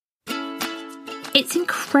It's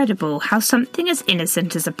incredible how something as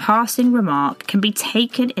innocent as a passing remark can be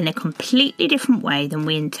taken in a completely different way than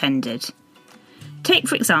we intended. Take,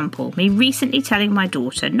 for example, me recently telling my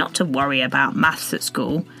daughter not to worry about maths at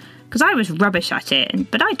school, because I was rubbish at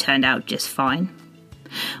it, but I turned out just fine.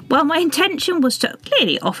 Well, my intention was to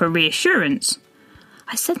clearly offer reassurance.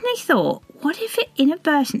 I suddenly thought, what if it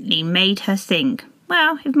inadvertently made her think,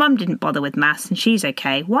 well, if Mum didn't bother with maths and she's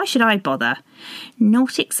okay, why should I bother?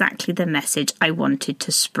 Not exactly the message I wanted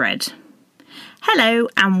to spread. Hello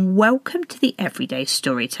and welcome to the Everyday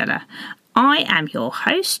Storyteller. I am your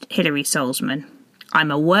host, Hilary Solzman.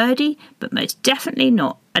 I'm a wordy, but most definitely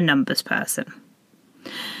not a numbers person.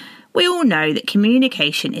 We all know that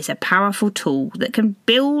communication is a powerful tool that can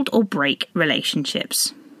build or break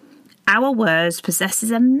relationships. Our words possess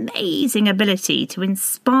an amazing ability to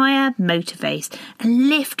inspire, motivate, and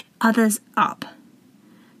lift others up.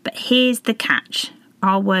 But here's the catch.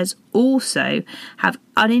 Our words also have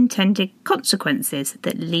unintended consequences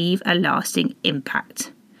that leave a lasting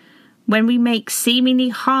impact. When we make seemingly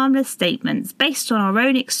harmless statements based on our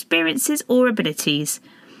own experiences or abilities,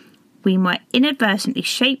 we might inadvertently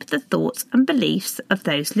shape the thoughts and beliefs of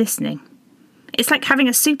those listening. It's like having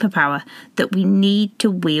a superpower that we need to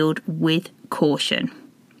wield with caution.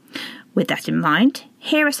 With that in mind,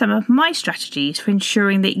 here are some of my strategies for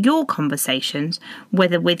ensuring that your conversations,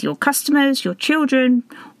 whether with your customers, your children,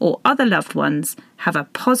 or other loved ones, have a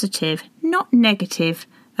positive, not negative,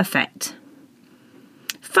 effect.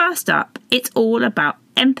 First up, it's all about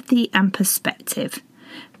empathy and perspective.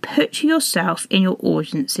 Put yourself in your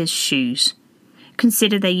audience's shoes.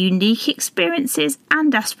 Consider their unique experiences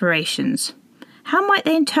and aspirations. How might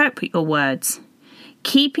they interpret your words?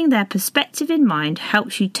 Keeping their perspective in mind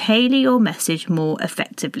helps you tailor your message more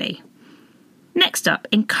effectively. Next up,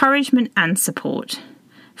 encouragement and support.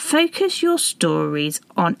 Focus your stories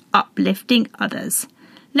on uplifting others.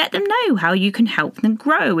 Let them know how you can help them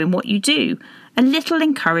grow in what you do. A little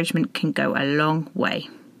encouragement can go a long way.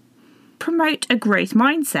 Promote a growth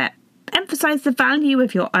mindset. Emphasize the value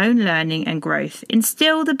of your own learning and growth.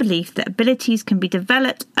 Instill the belief that abilities can be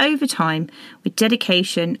developed over time with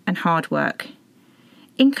dedication and hard work.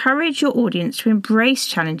 Encourage your audience to embrace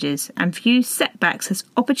challenges and view setbacks as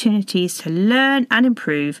opportunities to learn and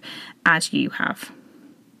improve as you have.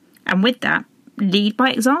 And with that, lead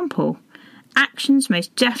by example. Actions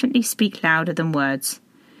most definitely speak louder than words.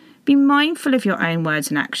 Be mindful of your own words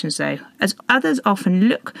and actions though, as others often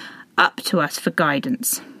look up to us for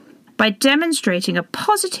guidance. By demonstrating a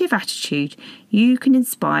positive attitude, you can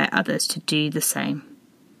inspire others to do the same.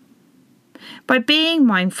 By being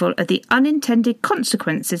mindful of the unintended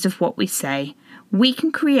consequences of what we say, we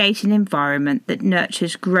can create an environment that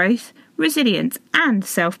nurtures growth, resilience, and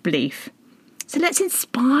self-belief. So let's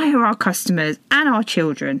inspire our customers and our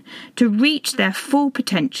children to reach their full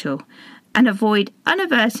potential and avoid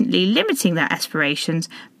inadvertently limiting their aspirations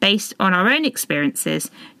based on our own experiences,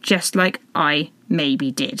 just like I maybe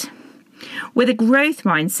did. With a growth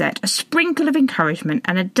mindset, a sprinkle of encouragement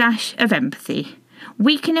and a dash of empathy,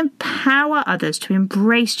 we can empower others to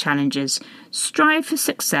embrace challenges, strive for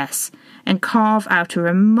success, and carve out a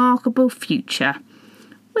remarkable future,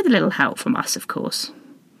 with a little help from us, of course.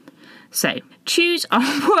 So, choose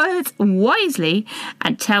our words wisely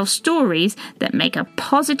and tell stories that make a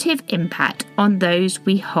positive impact on those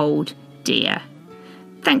we hold dear.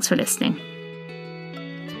 Thanks for listening.